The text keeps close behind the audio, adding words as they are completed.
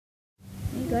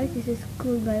guys, this is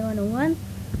Cool Guy 101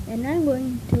 and I'm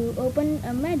going to open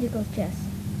a magical chest,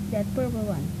 that purple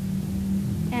one.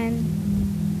 And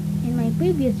in my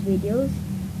previous videos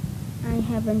I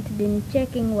haven't been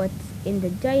checking what's in the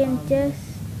giant chest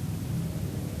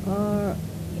or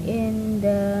in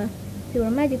the super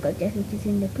magical chest, which is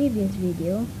in the previous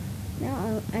video.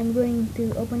 Now I'm going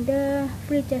to open the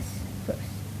free chest first.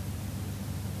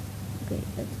 Okay,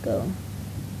 let's go.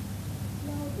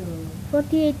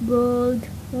 48 gold,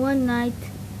 1 knight,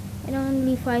 and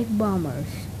only 5 bombers.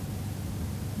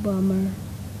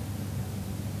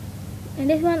 And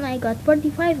this one I got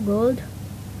 45 gold,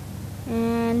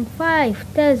 and 5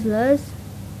 Teslas,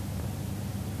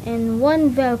 and 1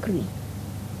 Valkyrie.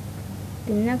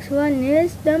 The next one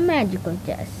is the magical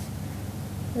chest.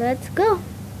 Let's go.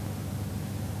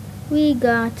 We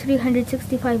got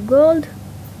 365 gold,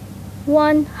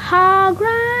 1 hog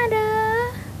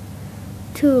rider,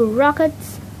 2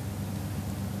 rockets,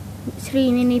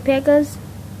 3 mini P.E.K.K.A.s,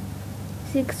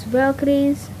 6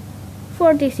 Valkyries,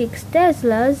 46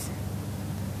 Teslas,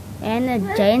 and a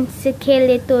giant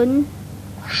skeleton,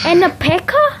 and a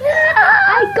P.E.K.K.A.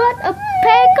 I got a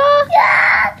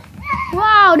P.E.K.K.A.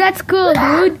 Wow, that's cool,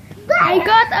 dude. I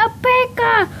got a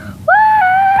P.E.K.K.A. Wow!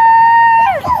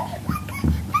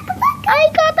 I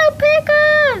got a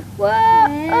P.E.K.K.A. Wow!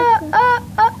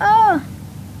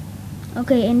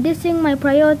 Okay, in this thing, my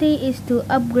priority is to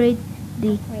upgrade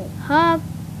the hog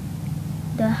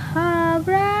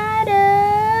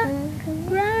rider.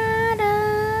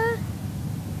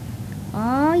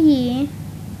 Oh yeah.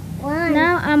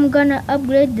 Now I'm gonna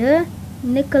upgrade the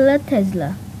Nikola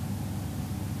Tesla.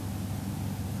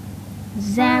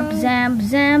 Zap, zap,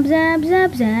 zap, zap,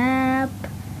 zap, zap.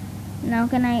 Now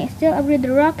can I still upgrade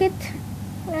the rocket?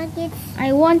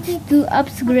 I want to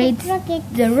upgrade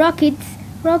the rockets.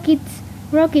 But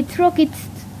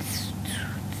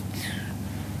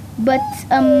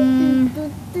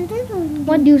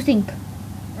what do you think?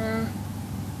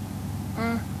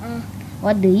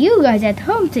 What do you guys at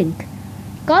home think?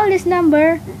 Call this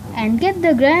number and get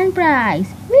the grand prize.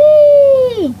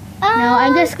 Whee! No,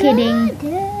 I'm just kidding.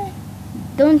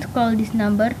 Don't call this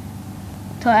number.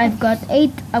 So I've got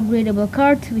 8 upgradable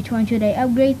cards. Which one should I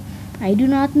upgrade? I do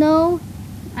not know.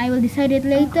 I will decide it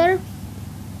later.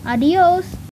 Adios.